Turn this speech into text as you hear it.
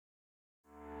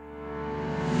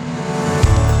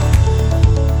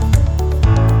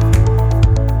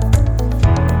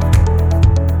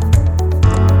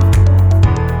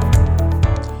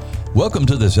Welcome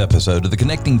to this episode of the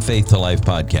Connecting Faith to Life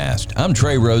podcast. I'm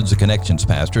Trey Rhodes, the Connections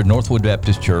Pastor at Northwood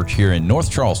Baptist Church here in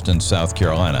North Charleston, South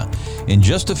Carolina. In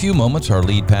just a few moments, our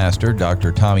lead pastor,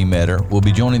 Dr. Tommy Metter, will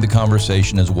be joining the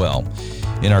conversation as well.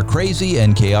 In our crazy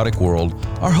and chaotic world,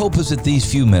 our hope is that these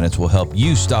few minutes will help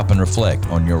you stop and reflect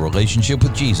on your relationship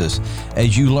with Jesus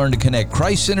as you learn to connect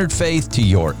Christ-centered faith to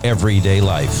your everyday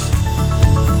life.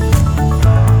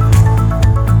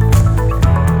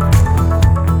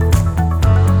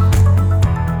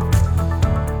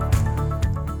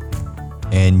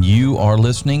 And you are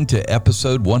listening to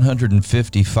episode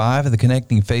 155 of the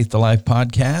Connecting Faith to Life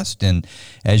podcast. And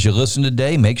as you listen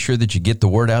today, make sure that you get the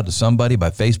word out to somebody by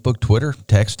Facebook, Twitter,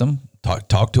 text them,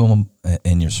 talk to them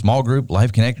in your small group,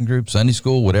 Life Connecting group, Sunday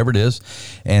school, whatever it is,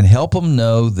 and help them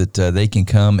know that they can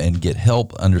come and get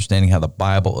help understanding how the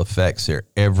Bible affects their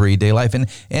everyday life. And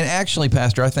actually,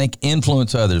 Pastor, I think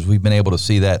influence others. We've been able to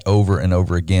see that over and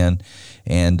over again.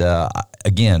 And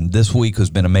again, this week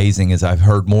has been amazing as I've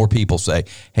heard more people say,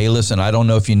 hey, listen, I don't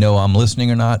know if you know I'm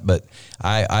listening or not, but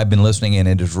I've been listening and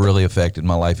it has really affected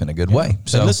my life in a good way.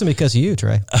 So they listen because of you,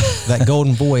 Trey. That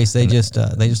golden voice, they just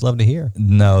love to hear.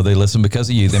 No, they listen because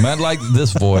of you. They might like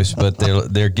this voice, but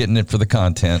they're getting it for the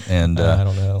content, and I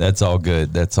don't know. That's all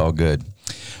good. That's all good.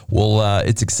 Well,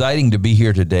 it's exciting to be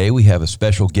here today. We have a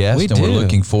special guest, and we're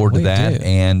looking forward to that.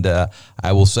 And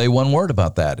I will say one word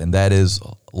about that, and that is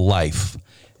life.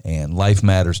 And life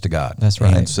matters to God. That's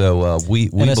right. And so we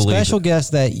believe a special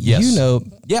guest that yes. you know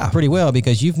pretty well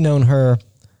because you've known her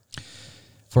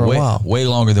for a while. Way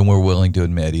longer than we're willing to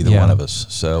admit, either one of us.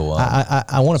 So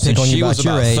I want to pick on you about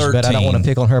your age, 13. But I don't want to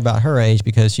pick on her about her age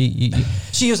because she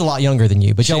is a lot younger than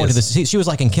you. But y'all went to she was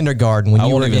like in kindergarten when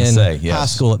you were in high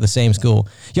school at the same school.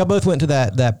 Y'all both went to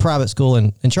that private school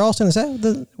in Charleston. Is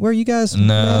that where you guys?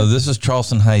 No, this is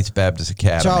Charleston Heights Baptist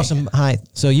Academy. Charleston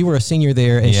Heights. So you were a senior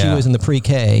there, and she was in the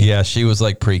pre-K. Yeah, she was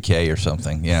like pre-K or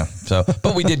something. Yeah. So,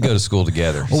 but we did go to school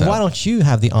together. Well, why don't you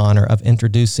have the honor of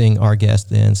introducing our guest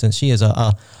then, since she is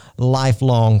a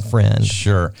lifelong friend?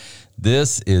 Sure.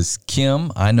 This is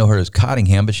Kim. I know her as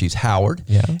Cottingham, but she's Howard.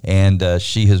 Yeah. And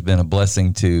she has been a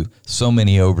blessing to so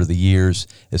many over the years,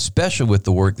 especially with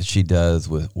the work that she does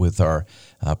with our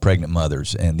pregnant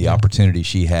mothers and the opportunity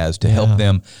she has to help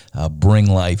them bring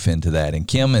life into that. And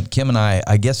Kim and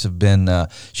I guess, have been,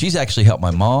 she's actually helped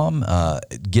my mom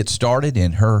get started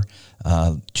in her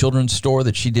children's store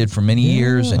that she did for many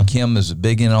years, and Kim is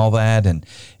big in all that,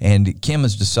 and Kim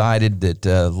has decided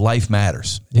that life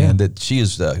matters, and that she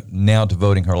is now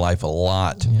devoting her life a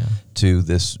lot to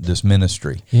this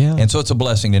ministry, and so it's a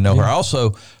blessing to know her.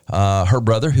 Also, her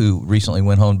brother, who recently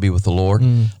went home to be with the Lord,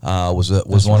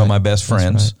 was one of my best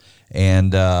friends.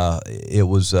 And it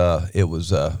was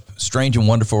a strange and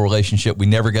wonderful relationship. We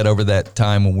never got over that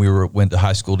time when we went to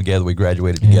high school together. We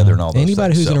graduated together and all those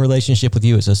Anybody things. Who's in a relationship with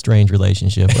you is a strange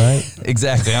relationship, right?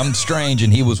 Exactly. I'm strange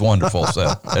and he was wonderful,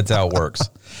 so that's how it works.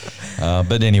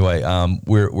 But anyway,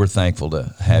 we're thankful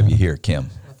to have you here, Kim.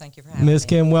 Thank you for having me. Ms.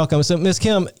 Kim, welcome. So, Ms.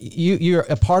 Kim, you're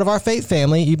a part of our faith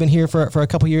family. You've been here for a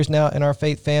couple years now in our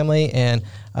faith family, and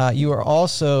you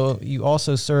also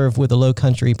serve with the Low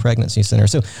Country Pregnancy Center.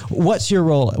 So, what's your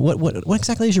role? What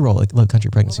exactly is your role at Low Country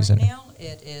Pregnancy Center? Now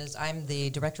it is. I'm the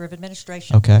director of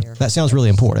administration. Okay, here. that sounds really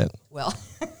important. Well,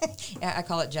 I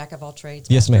call it Jack of all trades,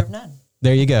 yes, master ma'am. of none.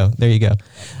 There you go.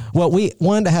 Well, we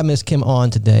wanted to have Ms. Kim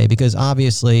on today because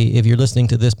obviously, if you're listening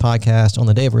to this podcast on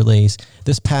the day of release,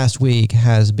 this past week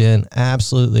has been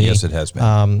absolutely it has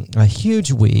been a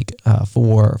huge week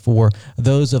for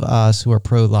those of us who are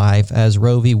pro-life as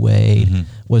Roe v. Wade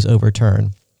was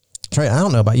overturned. Trey, I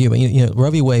don't know about you, but you know,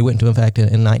 Roe v. Wade went into effect in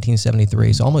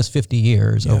 1973, so almost 50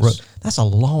 years. Yes. That's a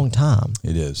long time.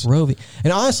 It is. Roe v.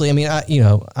 And honestly, I mean,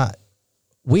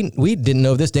 we didn't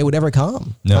know this day would ever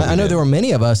come. No, I know there were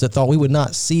many of us that thought we would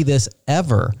not see this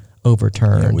ever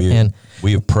overturned. Yeah,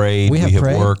 we have prayed. We have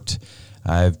prayed. Worked.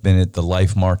 I've been at the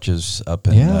Life Marches up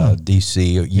in D.C.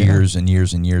 years and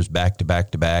years and years, back to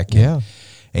back to back.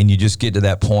 And you just get to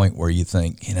that point where you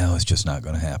think, it's just not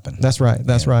going to happen. That's right.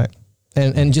 That's right.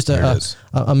 And just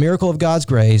a miracle of God's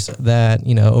grace that,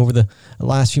 over the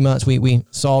last few months, we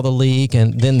saw the leak,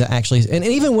 and then and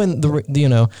even when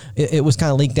it was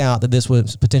kind of leaked out that this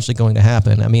was potentially going to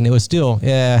happen. I mean, it was still,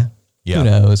 who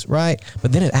knows, right?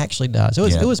 But then it actually does.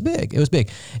 It was big. It was big.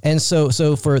 And so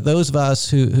for those of us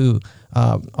who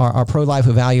are pro-life,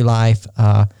 who value life,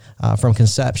 from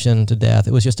conception to death,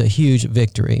 it was just a huge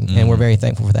victory, and we're very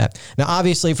thankful for that. Now,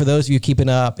 obviously, for those of you keeping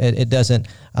up, it doesn't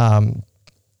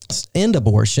end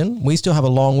abortion, we still have a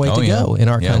long way to go in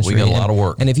our country. We got a lot of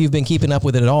work. And if you've been keeping up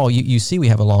with it at all, you see we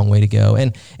have a long way to go.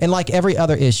 And like every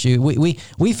other issue,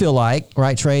 we feel like,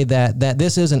 right, Trey, that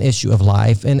this is an issue of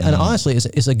life. And honestly,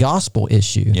 it's a gospel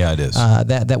issue. Yeah, it is.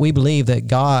 That we believe that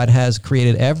God has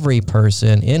created every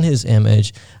person in his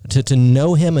image to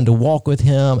know him and to walk with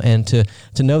him and to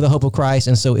know the hope of Christ.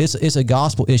 And so it's a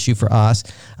gospel issue for us.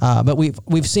 But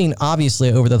we've seen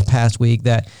obviously over the past week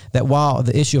that while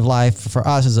the issue of life for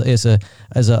us is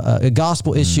a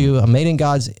gospel issue,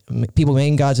 people made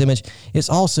in God's image, it's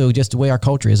also just the way our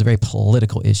culture is a very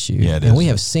political issue. Yeah, it and is. we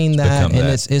have seen that, and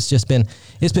that.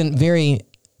 it's been very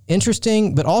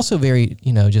interesting, but also very,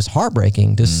 just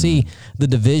heartbreaking to see the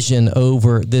division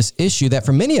over this issue that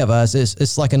for many of us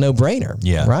it's like a no-brainer.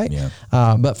 Yeah, right. yeah.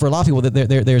 But for a lot of people,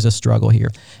 there's a struggle here,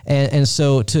 and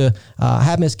so to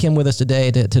have Ms. Kim with us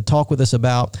today to talk with us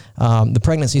about the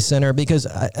pregnancy center, because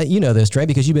you know this, Trey,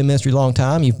 because you've been in ministry a long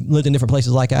time, you've lived in different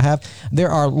places like I have. There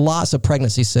are lots of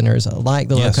pregnancy centers like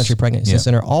the Low Country Pregnancy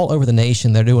Center all over the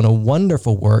nation. They're doing a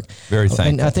wonderful work. Very thankful.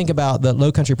 And I think about the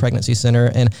Low Country Pregnancy Center,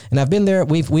 and I've been there.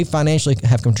 We financially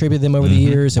have contributed them over the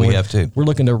years, and we're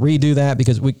looking to redo that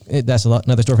because that's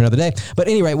another story for another day. But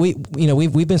anyway,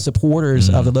 we've been supporters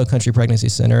of the Low Country Pregnancy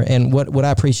Center, and what I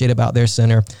appreciate about their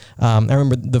center, I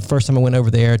remember the first time I went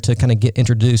over there to kind of get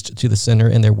introduced to the center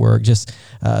and their work, just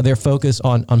their focus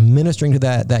on ministering to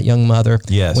that young mother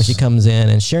when she comes in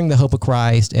and sharing the hope of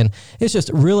Christ, and it's just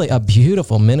really a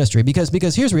beautiful ministry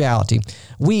because here's reality: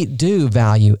 we do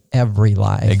value every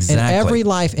life, and every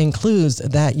life includes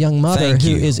that young mother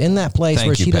who is in that place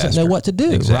where she doesn't know what to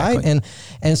do, right?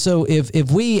 And so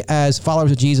if we as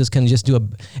followers of Jesus can just do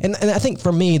and I think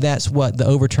for me that's what the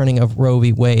overturning of Roe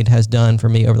v. Wade has done for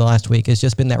me over the last week. It's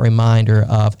just been that reminder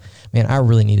of, man, I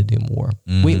really need to do more.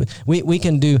 We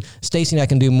can do, Stacy and I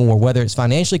can do more, whether it's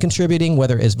financially contributing,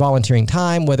 whether it's volunteering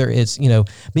time, whether it's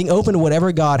being open to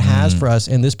whatever God has for us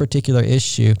in this particular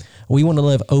issue. We want to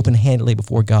live open-handedly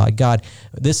before God. God,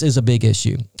 this is a big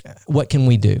issue. What can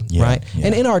we do, right? Yeah.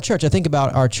 And in our church, I think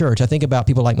about our church. I think about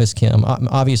people like Miss Kim.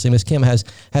 Obviously, Miss Kim has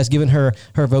given her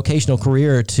vocational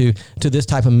career to this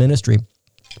type of ministry.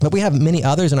 But we have many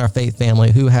others in our faith family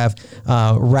who have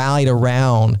rallied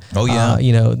around,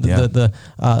 the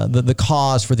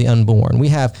cause for the unborn. We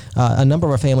have a number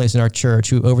of our families in our church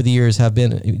who, over the years, have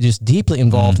been just deeply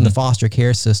involved in the foster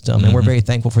care system, and we're very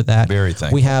thankful for that. Very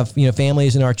thankful. We have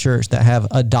families in our church that have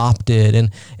adopted,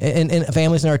 and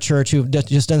families in our church who've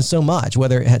just done so much,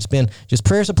 whether it has been just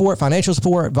prayer support, financial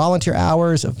support, volunteer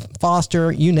hours,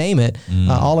 foster, you name it.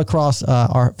 All across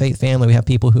our faith family, we have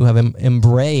people who have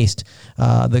embraced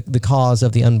the cause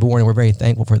of the unborn, and we're very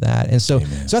thankful for that. And so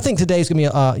I think today's going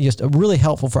to be just really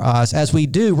helpful for us as we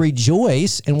do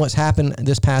rejoice in what's happened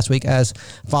this past week as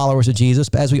followers of Jesus,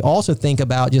 but as we also think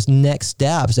about just next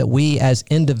steps that we as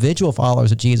individual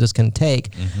followers of Jesus can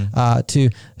take to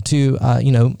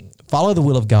follow the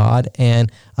will of God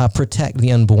and protect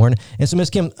the unborn. And so, Ms.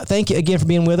 Kim, thank you again for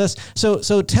being with us.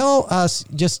 So tell us,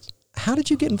 just how did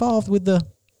you get involved with the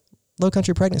Low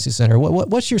Country Pregnancy Center?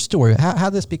 What's your story? How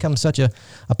did this become such a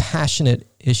passionate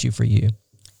issue for you?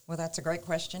 Well, that's a great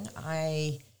question.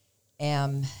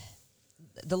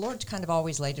 The Lord's kind of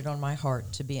always laid it on my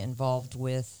heart to be involved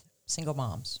with single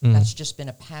moms. That's just been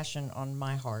a passion on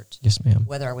my heart. Yes, ma'am.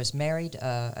 Whether I was married,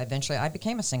 eventually I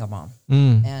became a single mom.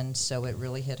 And so it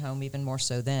really hit home even more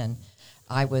so then.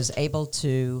 I was able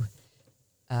to,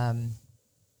 when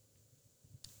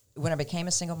I became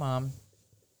a single mom,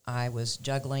 I was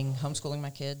juggling, homeschooling my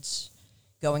kids,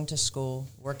 going to school,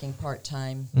 working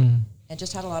part-time, and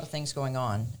just had a lot of things going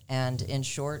on. And in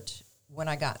short, when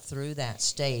I got through that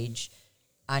stage,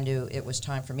 I knew it was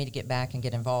time for me to get back and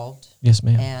get involved. Yes,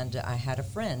 ma'am. And I had a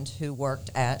friend who worked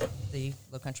at the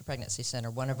Low Country Pregnancy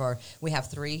Center. We have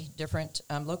 3 different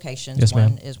locations. Yes,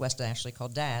 One ma'am. is west of Ashley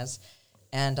called Daz.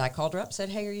 And I called her up, said,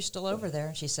 "Hey, are you still over there?"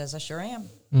 And she says, "I sure am."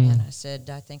 And I said,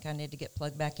 "I think I need to get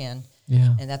plugged back in."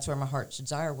 Yeah. And that's where my heart's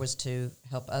desire was, to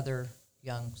help other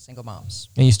young single moms.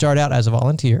 And you started out as a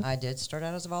volunteer. I did start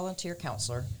out as a volunteer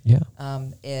counselor. Yeah.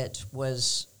 It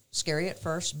was scary at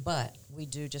first, but we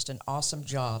do just an awesome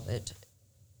job at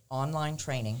online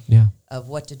training of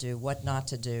what to do, what not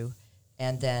to do,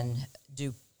 and then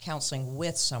do counseling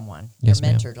with someone. Yes,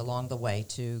 You're mentored along the way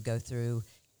to go through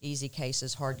easy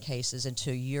cases, hard cases,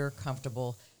 until you're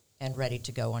comfortable and ready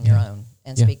to go on your own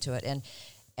and speak to it.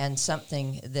 And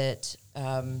something that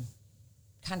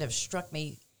kind of struck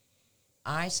me,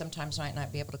 I sometimes might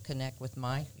not be able to connect with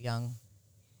my young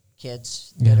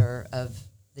kids that are of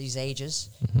these ages,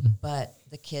 but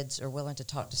the kids are willing to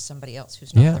talk to somebody else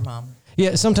who's not their mom.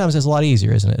 Yeah, sometimes it's a lot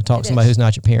easier, isn't it, to talk to somebody who's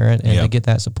not your parent and to get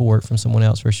that support from someone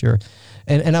else for sure.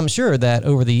 And I'm sure that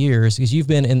over the years, because you've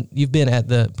been at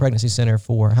the pregnancy center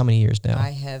for how many years now?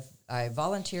 I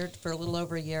volunteered for a little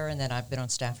over a year, and then I've been on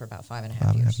staff for about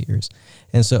 5.5 years. 5.5 years.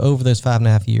 And so over those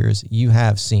 5.5 years, you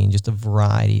have seen just a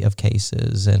variety of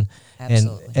cases and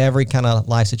every kind of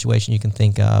life situation you can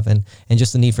think of, and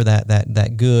just the need for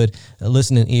that good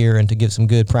listening ear and to give some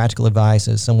good practical advice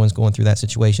as someone's going through that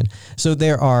situation. So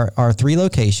there are 3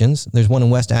 locations. There's one in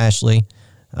West Ashley,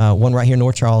 one right here in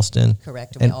North Charleston.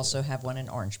 Correct. And we also have one in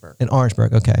Orangeburg. In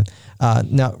Orangeburg, okay.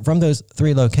 Now, from those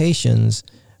 3 locations,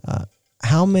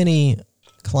 how many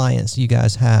clients do you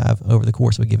guys have over the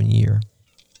course of a given year?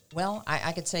 Well,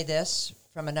 I could say this.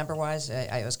 From a number-wise,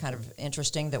 it was kind of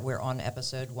interesting that we're on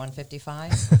episode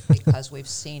 155 because we've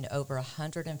seen over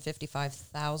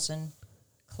 155,000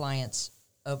 clients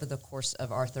over the course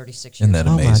of our 36 years. Isn't that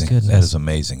amazing? Oh, my goodness. That is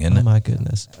amazing, isn't it? Oh, my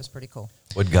goodness. That was pretty cool.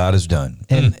 What God has done.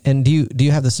 And do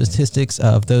you have the statistics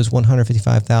of those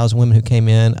 155,000 women who came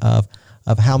in, of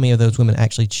how many of those women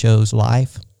actually chose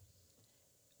life?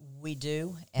 We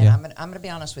do, and I'm going to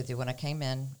be honest with you. When I came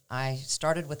in, I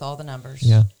started with all the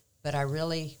numbers, but I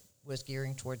really was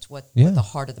gearing towards what the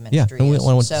heart of the ministry is. We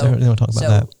want to talk about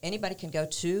that. Anybody can go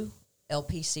to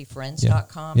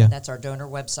lpcfriends.com. Yeah. That's our donor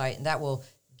website, and that will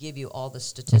give you all the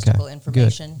statistical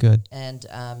information. Good. And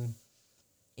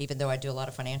even though I do a lot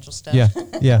of financial stuff,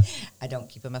 I don't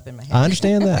keep them up in my head. I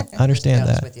understand that. I understand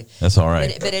that. With you. That's all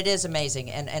right. But it is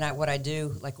amazing, and what I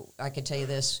do, like I can tell you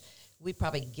this. We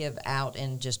probably give out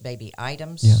in just baby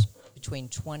items between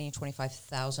 $20,000 and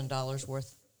 $25,000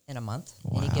 worth in a month,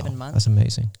 any given month. That's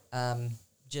amazing.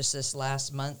 Just this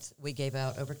last month, we gave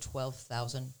out over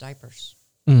 12,000 diapers.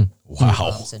 Wow.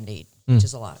 Moms in need, which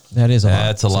is a lot. That is a lot.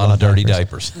 That's a lot of dirty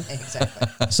diapers.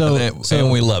 Exactly.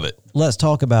 So we love it. Let's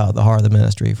talk about the heart of the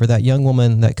ministry. For that young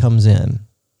woman that comes in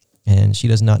and she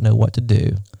does not know what to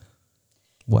do,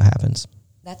 what happens?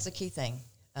 That's the key thing.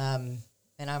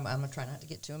 And I'm going to try not to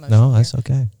get too emotional. No, that's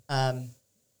okay.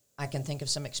 I can think of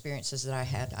some experiences that I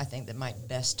had, I think, that might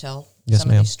best tell Yes, some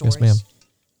ma'am. of these stories. Yes,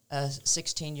 A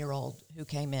 16-year-old who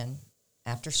came in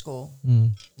after school,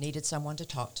 needed someone to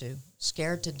talk to,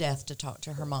 scared to death to talk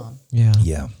to her mom.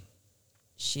 Yeah.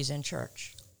 She's in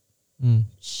church.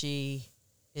 She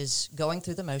is going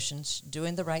through the motions,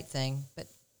 doing the right thing, but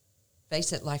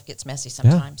face it, life gets messy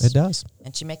sometimes. Yeah, it does.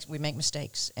 And we make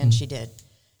mistakes, and she did.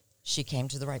 She came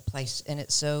to the right place, and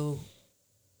it's so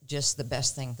just the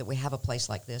best thing that we have a place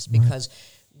like this because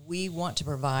we want to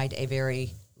provide a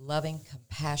very loving,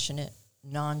 compassionate,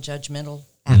 non-judgmental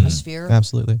atmosphere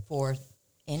for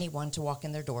anyone to walk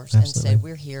in their doors and say,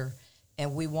 we're here,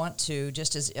 and we want to,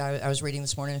 just as I was reading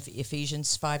this morning,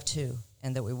 Ephesians 5:2,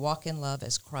 and that we walk in love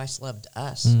as Christ loved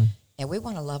us, and we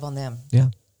want to love on them. Yeah.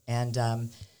 And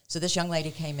so this young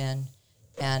lady came in,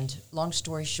 and long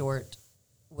story short,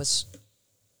 was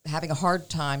having a hard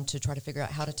time to try to figure out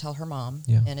how to tell her mom.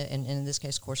 Yeah. And in this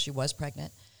case, of course, she was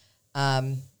pregnant.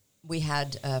 We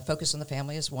had Focus on the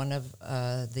Family as one of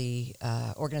the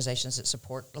organizations that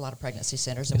support a lot of pregnancy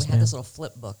centers. And Yes, we had this little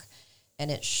flip book. And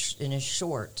it is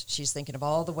short. She's thinking of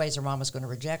all the ways her mom was going to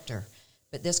reject her.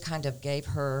 But this kind of gave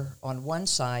her, on one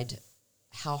side,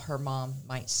 how her mom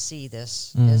might see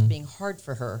this as being hard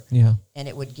for her. Yeah. And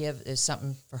it would give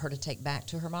something for her to take back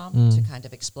to her mom to kind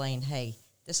of explain, hey,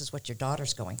 this is what your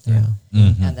daughter's going through.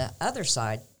 Yeah. And the other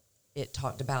side, it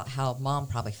talked about how mom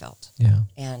probably felt. Yeah.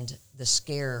 And the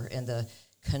scare and the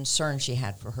concern she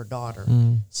had for her daughter.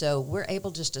 So we're able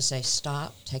just to say,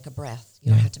 stop, take a breath.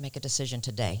 You don't have to make a decision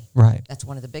today. Right. That's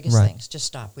one of the biggest things. Just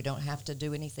stop. We don't have to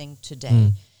do anything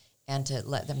today. And to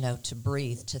let them know to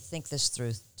breathe, to think this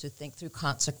through, to think through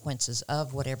consequences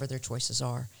of whatever their choices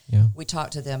are. Yeah. We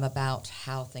talk to them about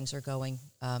how things are going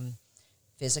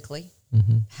physically,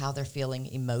 how they're feeling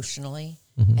emotionally,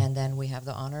 and then we have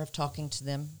the honor of talking to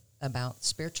them about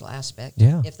spiritual aspect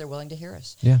if they're willing to hear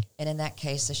us. Yeah. And in that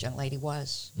case, this young lady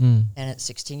was. And at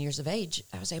 16 years of age,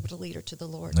 I was able to lead her to the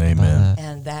Lord. Amen.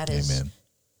 And that is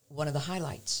one of the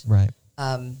highlights. Right.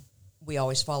 We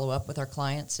always follow up with our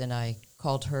clients, and I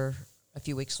called her a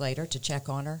few weeks later to check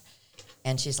on her.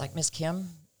 And she's like, Miss Kim,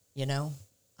 you know,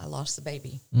 I lost the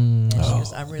baby. And she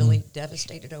goes, I'm really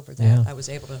devastated over that. Yeah. I was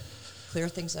able to clear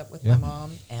things up with my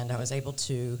mom, and I was able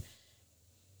to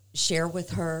share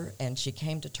with her, and she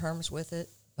came to terms with it.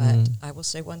 But I will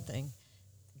say one thing.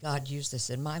 God used this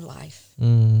in my life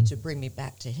to bring me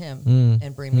back to him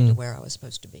and bring me to where I was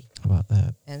supposed to be. How about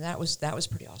that? And that was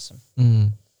pretty awesome.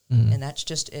 Mm. And that's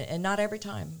just, and not every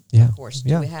time, Yeah. of course,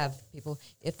 do Yeah. we have people,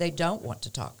 if they don't want to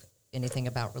talk anything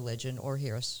about religion or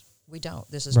hear us, We don't.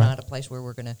 This is Right. not a place where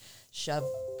we're going to shove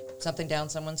something down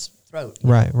someone's throat.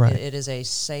 Right, right. It is a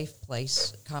safe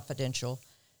place, confidential,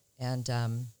 and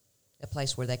a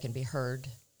place where they can be heard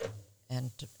and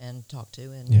talked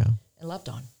to and loved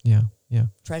on, Yeah. Yeah.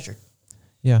 treasured.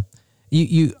 Yeah.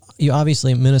 You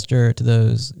obviously minister to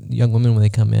those young women when they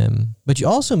come in, but you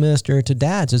also minister to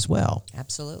dads as well.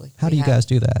 Absolutely. How do you guys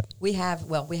do that? We have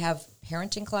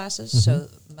parenting classes, so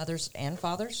mothers and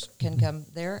fathers can come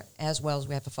there, as well as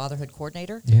we have a fatherhood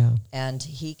coordinator. Yeah. And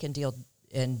he can deal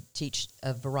and teach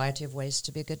a variety of ways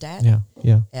to be a good dad. Yeah.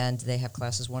 Yeah. And they have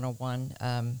classes one-on-one.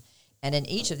 And in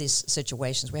each of these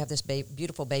situations, we have this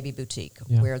beautiful baby boutique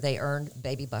where they earn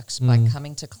baby bucks by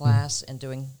coming to class and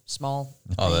doing small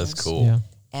Oh, things. that's cool. Yeah.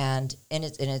 And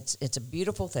it's a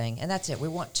beautiful thing, and that's it. We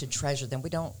want to treasure them. We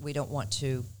don't want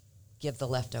to give the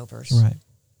leftovers. Right.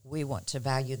 We want to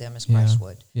value them as Christ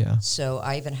would. Yeah. So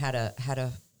I even had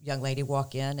a young lady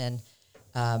walk in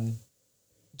and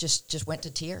just went to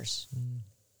tears.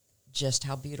 Just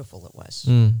how beautiful it was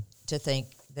to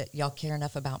think that y'all care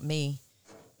enough about me,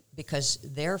 because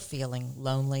they're feeling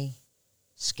lonely,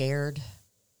 scared,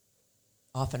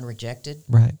 often rejected,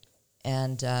 Right.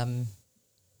 and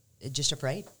just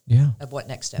afraid Yeah. of what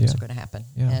next steps are going to happen.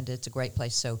 Yeah. And it's a great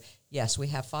place. So, yes, we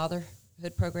have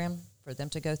fatherhood program for them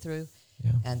to go through,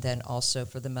 and then also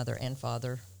for the mother and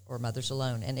father, or mothers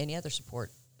alone, and any other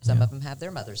support. Some of them have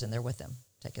their mothers, and they're with them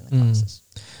taking the classes.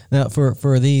 Now,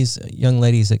 for these young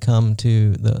ladies that come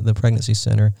to the pregnancy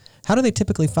center, how do they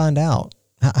typically find out?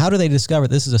 How do they discover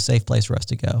this is a safe place for us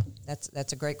to go?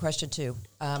 That's a great question, too.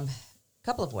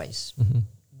 Couple of ways.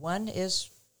 One is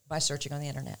by searching on the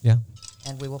internet. Yeah.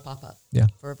 And we will pop up Yeah.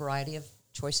 for a variety of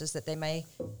choices that they may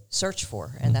search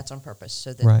for, and that's on purpose,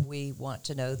 so that we want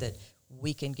to know that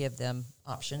we can give them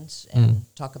options and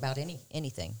talk about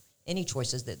anything, any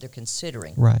choices that they're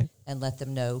considering, Right. and let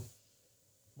them know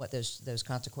what those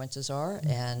consequences are,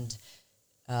 and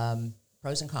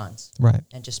pros and cons, Right.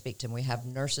 and just speak to them. We have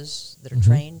nurses that are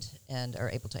trained and are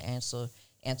able to answer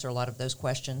a lot of those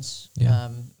questions,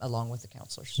 along with the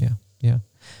counselors. Yeah. Yeah.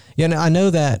 Yeah. And I know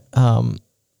that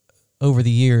over the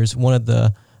years, one of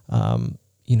the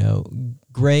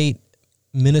great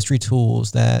ministry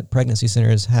tools that pregnancy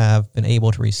centers have been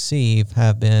able to receive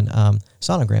have been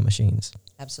sonogram machines.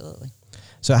 Absolutely.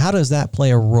 So how does that play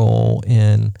a role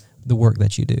in the work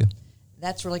that you do?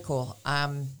 That's really cool.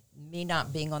 Me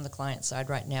not being on the client side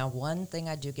right now, one thing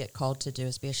I do get called to do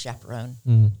is be a chaperone,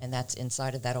 and that's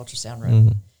inside of that ultrasound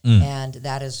room. And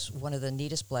that is one of the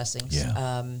neatest blessings,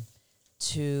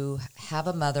 to have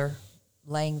a mother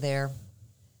laying there,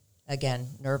 again,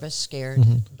 nervous, scared,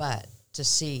 but to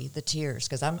see the tears,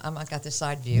 because I've got this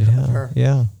side view of her,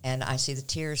 and I see the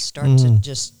tears start to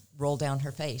just roll down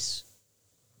her face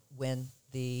when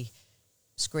the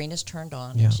screen is turned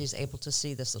on, and she's able to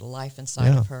see this little life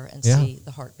inside of her and see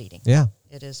the heart beating. Yeah.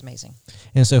 It is amazing.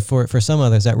 And so for some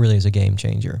others, that really is a game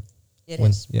changer. It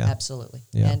is, absolutely.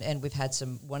 Yeah. And we've had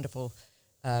some wonderful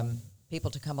people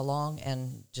to come along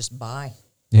and just buy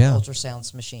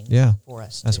ultrasounds machine for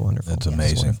us. That's too. wonderful. That's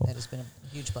amazing. That's wonderful. That has been a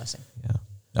huge blessing. Yeah.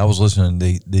 I was listening.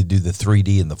 They do the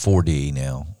 3D and the 4D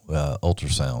now,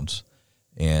 ultrasounds,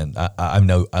 and I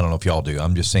know, I don't know if y'all do.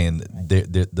 I'm just saying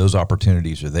those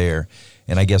opportunities are there,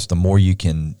 and I guess the more you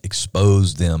can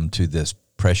expose them to this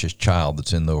precious child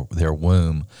that's in their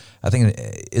womb, I think,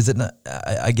 is it not?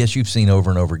 I guess you've seen over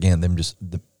and over again them just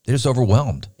they're just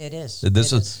overwhelmed. It is.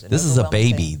 This is a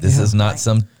baby. This is not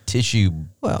some tissue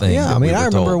thing. I mean, I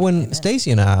remember when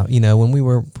Stacy and I, when we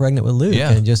were pregnant with Luke,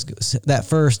 and just that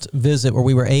first visit where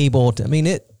we were able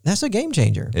to, that's a game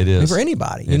changer. It is. For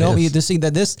anybody. You to see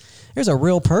that there's a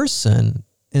real person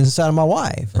inside of my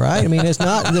wife, right? It's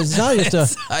not just a.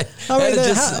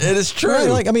 It is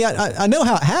true. Right? I know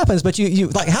how it happens, but you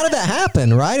like, how did that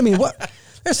happen, right? What?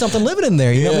 There's something living in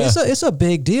there. It's a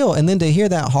big deal. And then to hear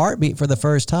that heartbeat for the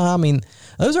first time,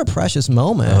 those are precious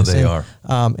moments. Oh, they are.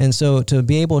 And so to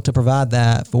be able to provide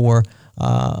that for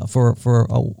a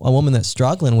woman that's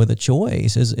struggling with a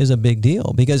choice is a big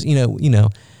deal, because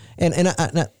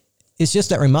and it's just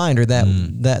that reminder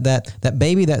that that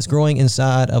baby that's growing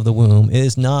inside of the womb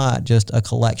is not just a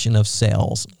collection of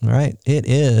cells, right? It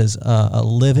is a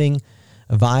living,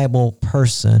 viable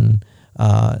person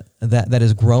that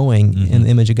is growing in the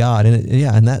image of God,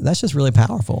 and that's just really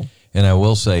powerful. And I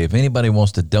will say, if anybody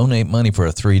wants to donate money for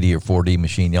a 3D or 4D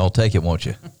machine, y'all take it, won't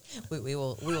you? We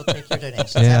will take your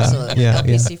donations. Yeah, Absolutely. yeah,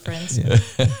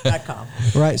 LPCFriends.com.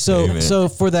 Right. So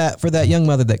for that young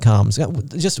mother that comes,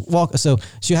 just walk. So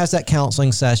she has that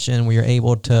counseling session where you're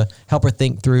able to help her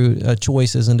think through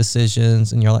choices and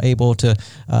decisions, and you're able to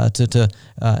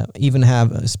even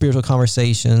have spiritual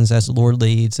conversations as the Lord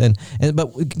leads.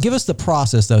 But give us the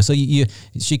process though. So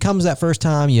she comes that first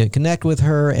time, you connect with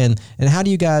her, and how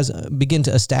do you guys begin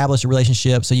to establish a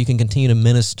relationship so you can continue to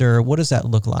minister? What does that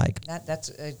look like?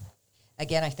 That's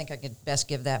again, I think I could best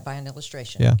give that by an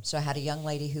illustration. Yeah. So I had a young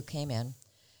lady who came in.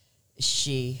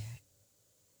 She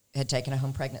had taken a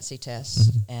home pregnancy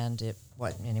test, and and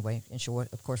she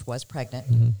of course was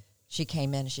pregnant. She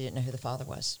came in and she didn't know who the father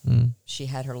was. She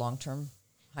had her long-term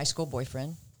high school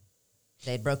boyfriend.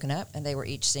 They had broken up, and they were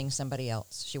each seeing somebody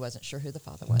else. She wasn't sure who the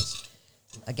father was.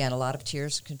 Again, a lot of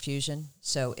tears, confusion.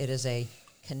 So it is a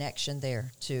connection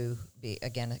there to be,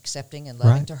 again, accepting and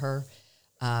loving to her.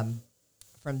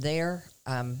 From there,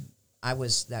 I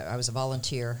was a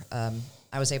volunteer.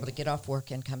 I was able to get off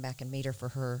work and come back and meet her for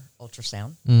her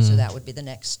ultrasound. So that would be the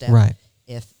next step. Right.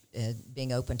 If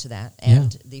being open to that.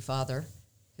 And the father,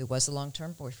 who was the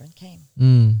long-term boyfriend, came.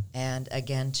 And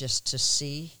again, just to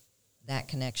see that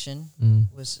connection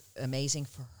was amazing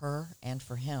for her and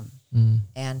for him.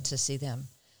 And to see them.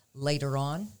 Later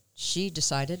on, she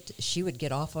decided she would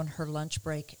get off on her lunch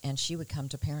break and she would come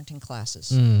to parenting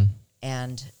classes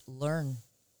and learn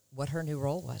what her new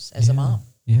role was as a mom.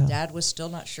 Yeah. Dad was still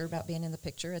not sure about being in the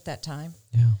picture at that time.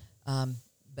 Yeah.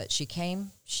 But she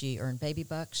came, she earned baby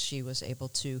bucks. She was able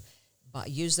to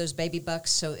use those baby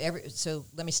bucks. So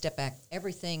let me step back.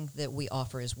 Everything that we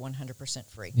offer is 100%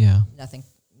 free. Yeah. Nothing,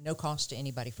 no cost to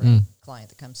anybody for any client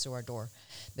that comes through our door.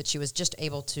 But she was just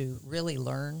able to really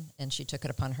learn, and she took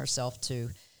it upon herself to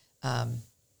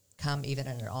come even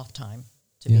in an off time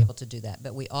to be able to do that.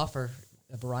 But we offer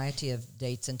a variety of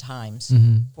dates and times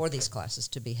for these classes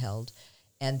to be held.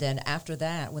 And then after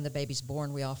that, when the baby's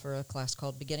born, we offer a class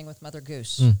called Beginning with Mother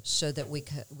Goose, so that we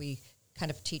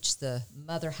kind of teach the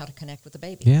mother how to connect with the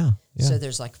baby. Yeah. So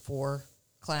there's like 4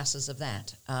 classes of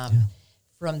that.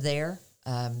 From there,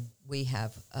 we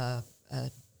have a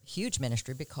huge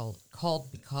ministry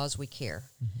called Because We Care.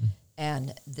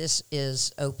 And this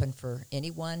is open for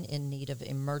anyone in need of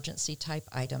emergency type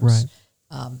items. Right.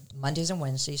 Mondays and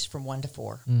Wednesdays from 1 to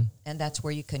 4. And that's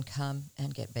where you can come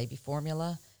and get baby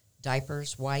formula,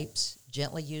 diapers, wipes,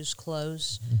 gently used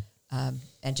clothes,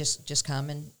 and just come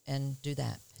and do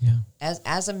that. Yeah.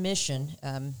 As a mission,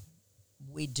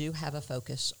 we do have a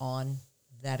focus on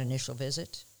that initial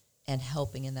visit and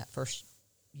helping in that first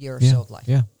year or so of life.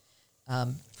 Yeah.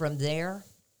 From there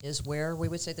is where we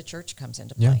would say the church comes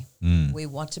into play. We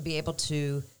want to be able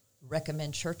to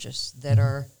recommend churches that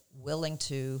are willing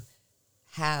to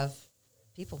have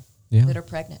people that are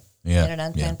pregnant in an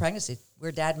unplanned pregnancy,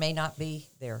 where dad may not be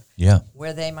there,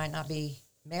 where they might not be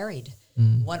married.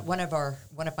 One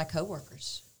of my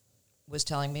coworkers was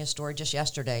telling me a story just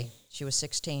yesterday. She was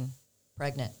 16,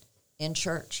 pregnant, in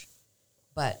church,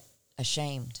 but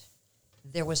ashamed.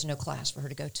 There was no class for her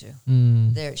to go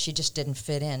to. She just didn't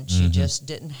fit in. She just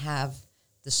didn't have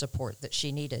the support that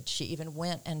she needed. She even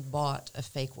went and bought a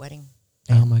fake wedding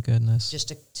band. Oh my goodness!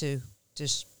 Just to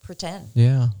just pretend.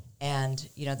 Yeah. And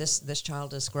this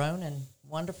child is grown and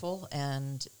wonderful,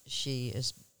 and she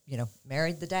is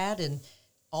married the dad, and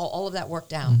all of that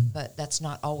worked out. But that's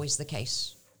not always the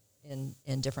case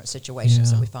in different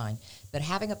situations that we find. But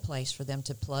having a place for them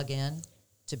to plug in,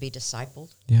 to be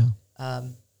discipled. Yeah.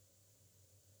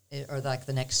 Or like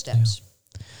the next steps. Yeah.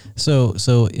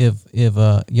 So if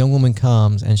a young woman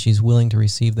comes and she's willing to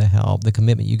receive the help, the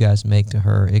commitment you guys make to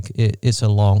her, it's a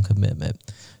long commitment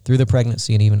through the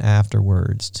pregnancy and even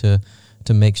afterwards to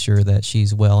make sure that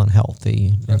she's well and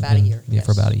healthy. For about a year. Yeah,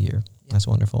 for about a year. Yeah. That's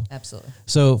wonderful. Absolutely.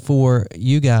 So for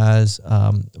you guys,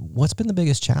 what's been the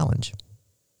biggest challenge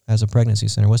as a pregnancy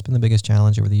center? What's been the biggest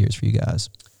challenge over the years for you guys?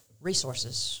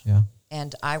 Resources. Yeah.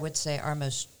 And I would say our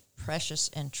most precious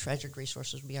and treasured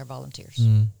resources would be our volunteers.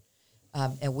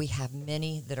 And we have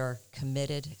many that are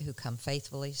committed, who come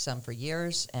faithfully, some for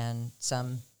years and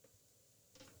some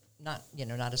not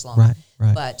as long. Right.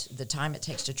 But the time it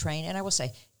takes to train, and I will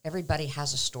say, everybody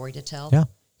has a story to tell. Yeah.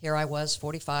 Here I was,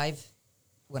 45,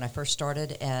 when I first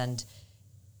started, and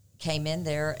came in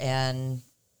there and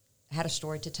had a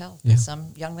story to tell that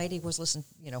some young lady was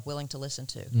willing to listen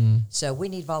to. So we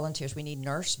need volunteers. We need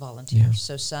nurse volunteers. Yeah.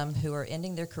 So some who are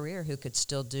ending their career who could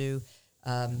still do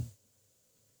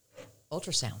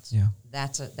ultrasounds. Yeah.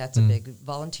 That's a big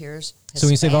volunteers. So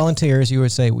when you say volunteers, you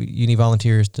would say you need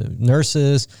volunteers to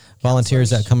nurses, volunteers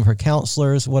that come for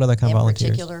counselors. What other kind of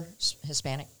volunteers? In particular,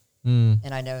 Hispanic.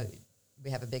 And I know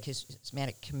we have a big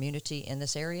Hispanic community in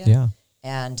this area. Yeah.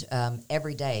 And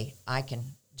every day I can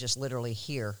just literally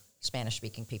hear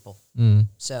Spanish-speaking people.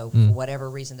 So for whatever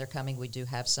reason they're coming, we do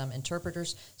have some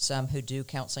interpreters, some who do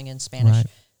counseling in Spanish,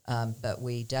 but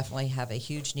we definitely have a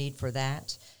huge need for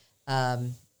that.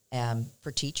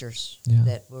 For teachers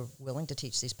that were willing to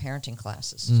teach these parenting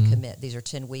classes, commit. These are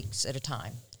 10 weeks at a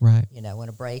time, right? In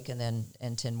a break and then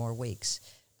 10 more weeks.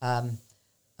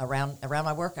 Around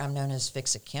my work, I'm known as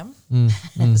Fix-It Kim.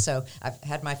 So I've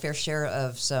had my fair share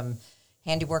of some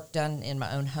handiwork done in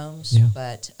my own homes,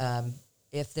 but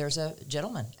if there's a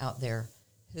gentleman out there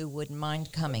who wouldn't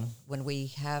mind coming when we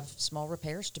have small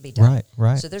repairs to be done.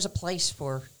 Right. So there's a place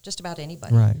for just about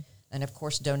anybody. Right. And, of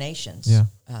course, donations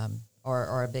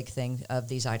are a big thing of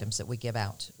these items that we give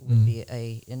out. Would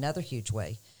be another huge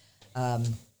way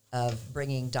of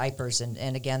bringing diapers.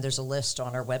 And, again, there's a list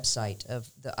on our website of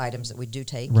the items that we do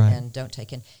take and don't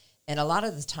take. And a lot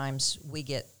of the times we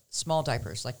get small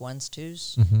diapers, like 1s,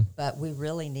 2s, but we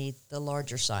really need the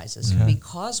larger sizes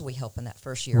because we help in that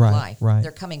first year of life. Right.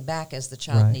 They're coming back as the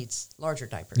child needs larger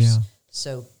diapers. Yeah.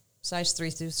 So size 3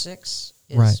 through 6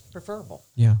 is preferable.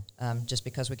 Yeah. Just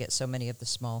because we get so many of the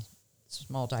small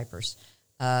diapers.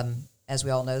 As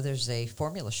we all know, there's a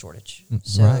formula shortage.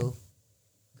 So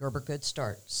Gerber Good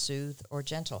Start, Soothe, or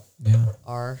Gentle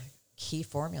are key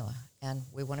formula. And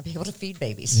we want to be able to feed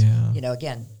babies. Yeah.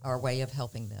 Again, our way of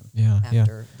helping them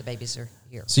after the babies are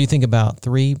here. So you think about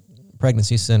 3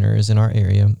 pregnancy centers in our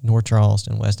area: North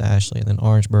Charleston, West Ashley, and then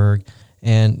Orangeburg,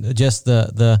 and just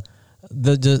the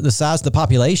size of the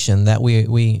population that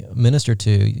we minister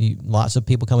to. Lots of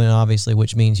people coming in, obviously,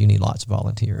 which means you need lots of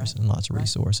volunteers and lots of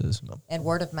resources. And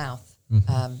word of mouth.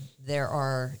 There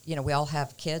are, we all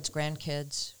have kids,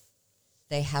 grandkids.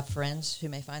 They have friends who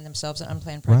may find themselves in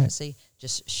unplanned pregnancy.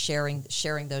 Just sharing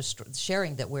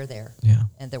that we're there,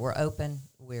 and that we're open,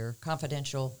 we're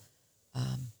confidential,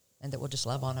 and that we'll just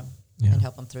love on them and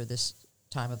help them through this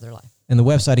time of their life. And the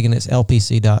website, again, is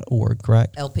lpc.org,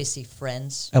 correct? LPC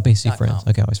Friends. LPC Friends.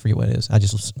 Okay, I always forget what it is. I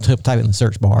just type it in the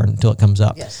search bar until it comes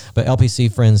up. Yes. But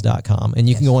lpcfriends.com. And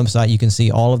you can go on the site. You can see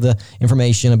all of the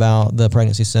information about the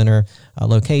pregnancy center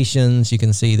locations. You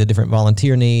can see the different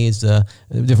volunteer needs, the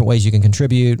different ways you can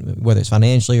contribute, whether it's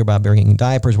financially or by bringing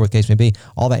diapers, whatever the case may be.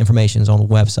 All that information is on the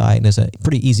website, and it's a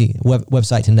pretty easy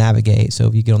website to navigate. So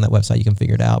if you get on that website, you can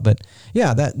figure it out. But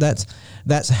yeah,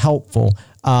 that's helpful.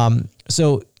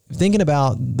 So thinking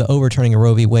about the overturning of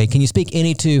Roe v. Wade, can you speak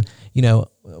any to,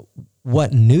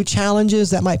 what new challenges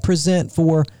that might present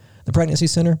for the pregnancy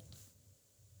center?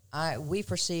 We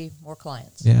foresee more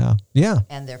clients. Yeah.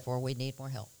 And therefore we need more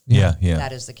help. Yeah.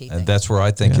 That is the key thing. And that's where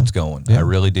I think it's going. I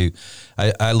really do.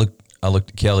 I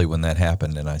looked at Kelly when that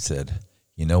happened, and I said,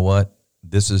 you know what?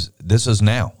 This is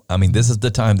now. I mean, this is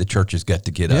the time the church has got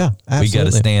to get up. Absolutely. We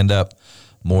got to stand up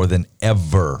more than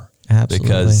ever. Absolutely.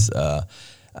 Because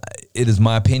it is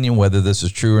my opinion, whether this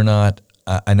is true or not.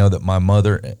 I know that my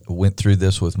mother went through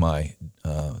this with my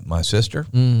sister.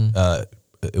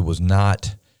 It was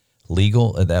not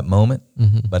legal at that moment,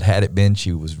 but had it been,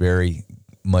 she was very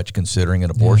much considering an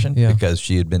abortion because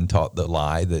she had been taught the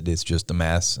lie that it's just a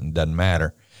mess and doesn't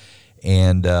matter.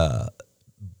 And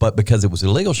but because it was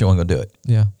illegal, she wasn't going to do it.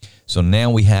 Yeah. So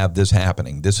now we have this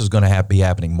happening. This is going to be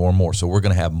happening more and more. So we're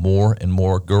going to have more and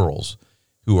more girls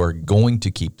who are going to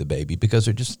keep the baby because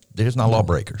they're just not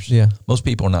lawbreakers. Yeah. Most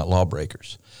people are not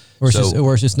lawbreakers. Or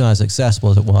it's just not as accessible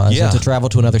as it was. Yeah. And to travel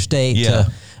to another state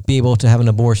to be able to have an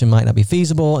abortion might not be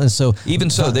feasible. And so even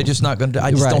so, they're just not going to.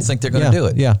 I just don't think they're going to do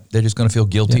it. Yeah. They're just going to feel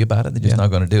guilty about it. They're just not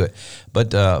going to do it.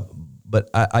 But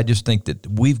I just think that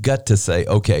we've got to say,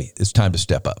 okay, it's time to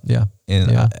step up. Yeah.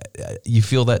 And you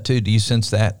feel that too? Do you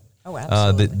sense that? Oh,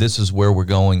 absolutely. That this is where we're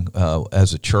going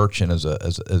as a church and as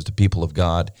the people of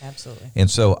God. Absolutely. And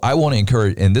so I want to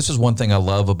encourage, and this is one thing I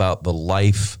love about the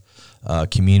life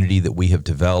community that we have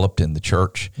developed in the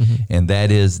church, and that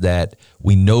is that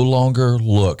we no longer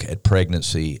look at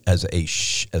pregnancy as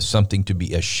as something to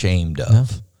be ashamed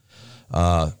of.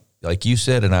 Like you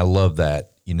said, and I love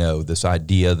that, this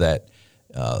idea that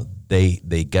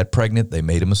they get pregnant, they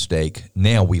made a mistake.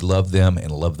 Now we love them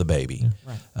and love the baby.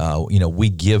 Right. We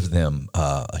give them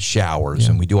showers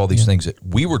and we do all these things that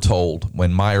we were told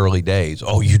when my early days.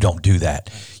 Oh, you don't do that.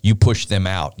 You push them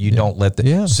out. You don't let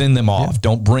them send them off.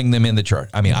 Don't bring them in the church.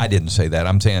 I mean, I didn't say that.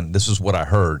 I'm saying this is what I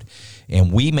heard,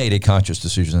 and we made a conscious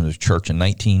decision as a church in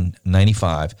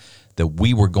 1995 that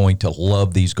we were going to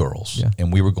love these girls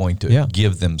and we were going to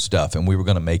give them stuff and we were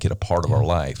going to make it a part of our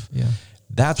life. Yeah.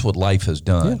 That's what life has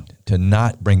done, to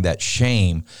not bring that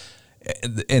shame.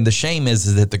 And the shame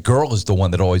is that the girl is the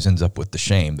one that always ends up with the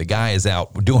shame. The guy is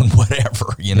out doing whatever,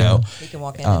 you know. He can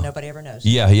walk in and nobody ever knows.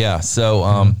 Yeah.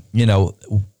 So, you know,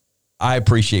 I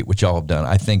appreciate what y'all have done.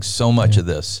 I think so much of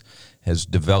this has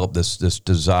developed this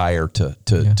desire to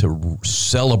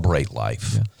celebrate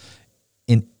life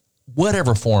in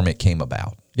whatever form it came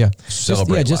about. Yeah.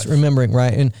 Celebrate just life. remembering,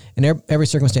 right? And every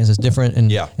circumstance is different,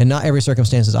 and not every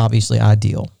circumstance is obviously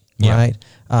ideal, right?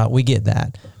 We get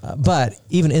that. But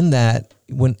even in that,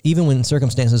 even when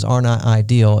circumstances are not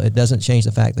ideal, it doesn't change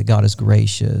the fact that God is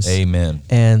gracious. Amen.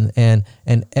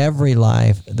 And every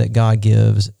life that God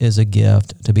gives is a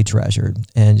gift to be treasured.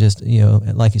 And just, you know,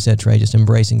 like you said, Trey, just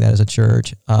embracing that as a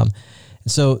church.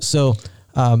 So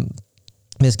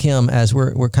Ms. Kim, as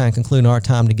we're kind of concluding our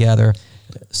time together,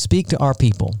 speak to our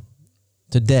people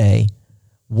today.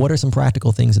 What are some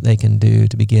practical things that they can do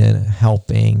to begin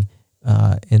helping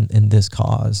in this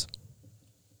cause?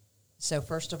 So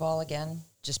first of all, again,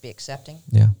 just be accepting.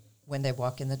 Yeah. When they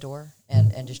walk in the door,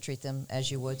 and just treat them as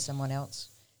you would someone else.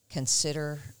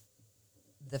 Consider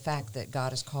the fact that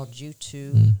God has called you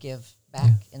to give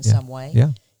back in some way.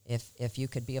 Yeah. If you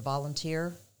could be a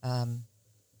volunteer,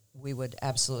 we would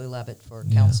absolutely love it for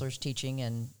counselors, teaching,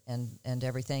 and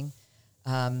everything.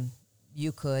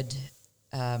 You could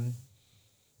have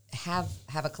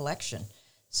a collection.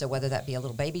 So whether that be a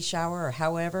little baby shower or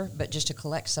however, but just to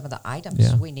collect some of the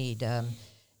items we need.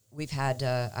 We've had,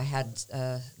 I had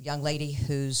a young lady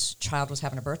whose child was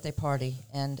having a birthday party,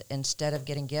 and instead of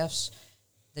getting gifts,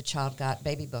 the child got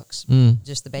baby books,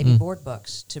 just the baby board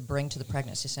books to bring to the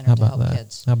pregnancy center to help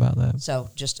kids. How about that? So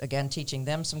just, again, teaching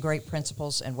them some great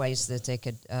principles and ways that they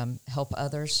could help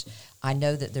others. I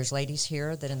know that there's ladies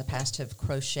here that in the past have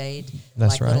crocheted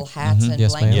little hats and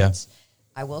blankets.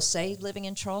 I will say, living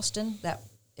in Charleston, that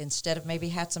instead of maybe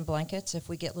hats and blankets, if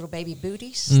we get little baby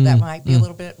booties, that might be a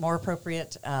little bit more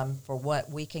appropriate for what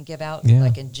we can give out,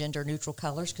 like in gender-neutral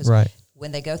colors. Because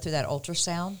when they go through that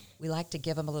ultrasound, we like to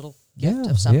give them a little gift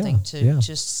of something to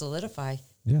just solidify.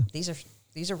 These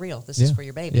are real. This is for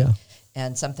your baby.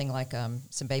 And something like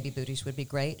some baby booties would be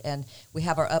great. And we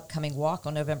have our upcoming walk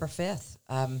on November 5th.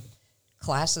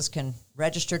 Classes can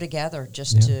register together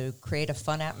just to create a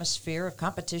fun atmosphere of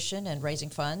competition and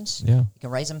raising funds. You can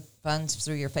raise them funds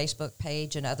through your Facebook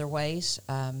page and other ways.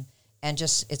 And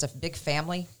just, it's a big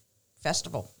family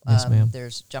festival. Yes, ma'am.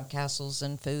 There's jump castles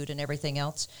and food and everything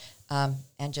else.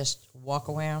 And just walk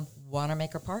around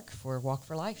Wanamaker Park for Walk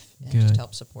for Life and just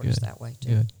help support us that way too.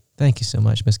 Good. Thank you so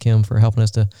much, Ms. Kim, for helping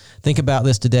us to think about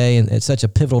this today. And it's such a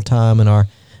pivotal time in our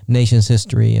nation's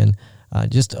history, and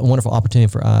just a wonderful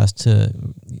opportunity for us to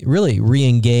really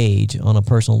re-engage on a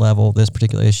personal level this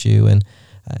particular issue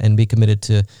and be committed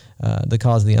to the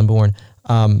cause of the unborn.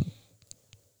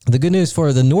 The good news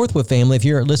for the Northwood family, if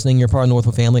you're listening, you're part of the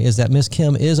Northwood family, is that Ms.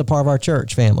 Kim is a part of our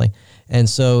church family. And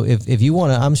so if you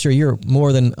want to, I'm sure you're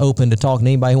more than open to talking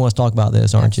to anybody who wants to talk about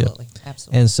this, aren't you?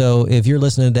 Absolutely. And so if you're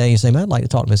listening today and you say, man, I'd like to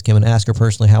talk to Ms. Kim and ask her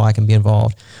personally how I can be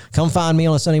involved, come find me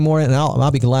on a Sunday morning, and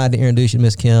I'll be glad to introduce you to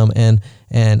Ms. Kim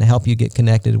and help you get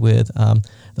connected with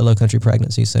the Low Country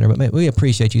Pregnancy Center. But man, we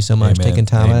appreciate you so much taking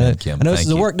time. Amen, Kim. I know this is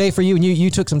a work day for you, and you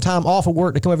took some time off of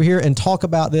work to come over here and talk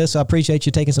about this. So I appreciate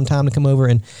you taking some time to come over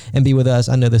and be with us.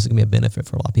 I know this is going to be a benefit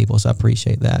for a lot of people, so I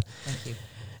appreciate that. Thank you.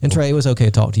 And Trey, it was okay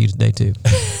to talk to you today too.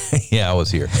 Yeah, I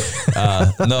was here.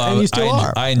 No, and you still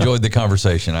are. I enjoyed the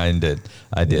conversation. I did.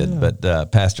 Yeah.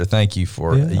 But Pastor, thank you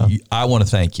for. I want to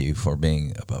thank you for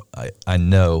being. I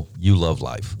know you love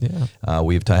life. Yeah.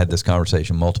 We've had this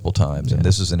conversation multiple times, and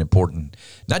this is an important,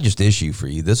 not just issue for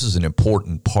you. This is an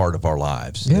important part of our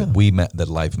lives. That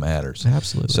life matters.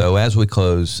 Absolutely. So as we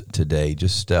close today,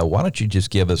 just why don't you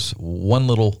just give us one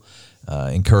little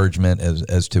encouragement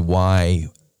as to why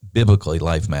biblically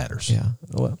life matters. Yeah.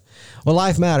 Well,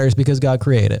 life matters because God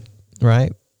created it,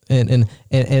 right? And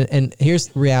here's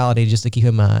the reality, just to keep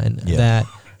in mind, that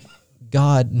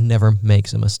God never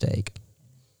makes a mistake.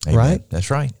 Amen. Right? That's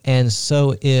right. And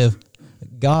so if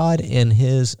God in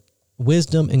his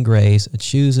wisdom and grace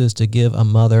chooses to give a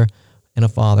mother and a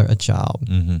father a child,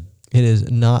 it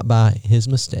is not by his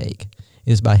mistake.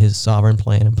 It is by his sovereign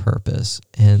plan and purpose.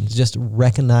 And just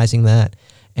recognizing that,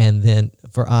 and then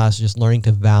for us, just learning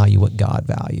to value what God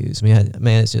values. I mean,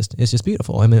 man, it's just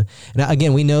beautiful. I mean, and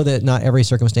again, we know that not every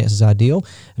circumstance is ideal.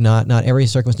 Not every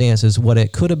circumstance is what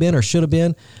it could have been or should have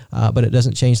been, but it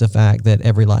doesn't change the fact that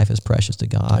every life is precious to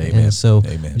God. Amen. And so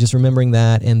just remembering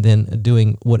that, and then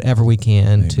doing whatever we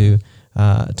can to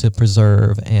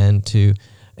preserve and to,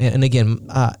 and again,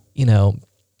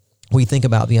 we think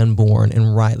about the unborn,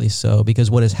 and rightly so, because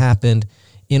what has happened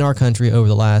in our country over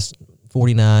the last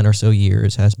 49 or so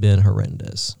years has been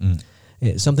horrendous.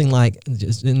 something like,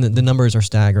 the numbers are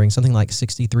staggering, something like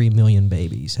 63 million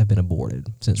babies have been aborted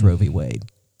since Roe v. Wade.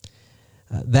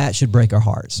 That should break our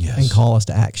hearts and call us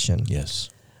to action. Yes.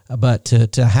 But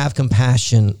to have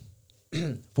compassion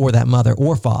for that mother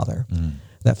or father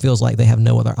that feels like they have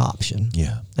no other option.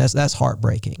 Yeah. That's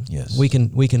heartbreaking. Yes. We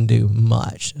can do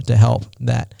much to help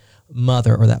that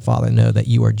mother or that father know that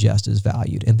you are just as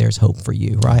valued and there's hope for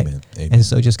you, right? Amen. Amen. And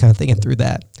so just kind of thinking through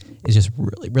that is just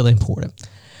really, really important.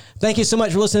 Thank you so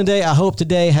much for listening today. I hope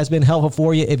today has been helpful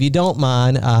for you. If you don't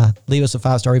mind, leave us a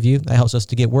 5-star review. That helps us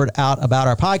to get word out about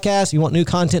our podcast. If you want new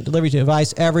content delivered to your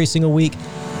device every single week,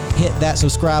 hit that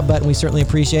subscribe button. We certainly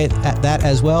appreciate that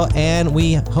as well. And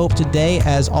we hope today,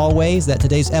 as always, that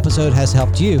today's episode has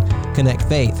helped you connect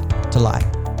faith to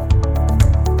life.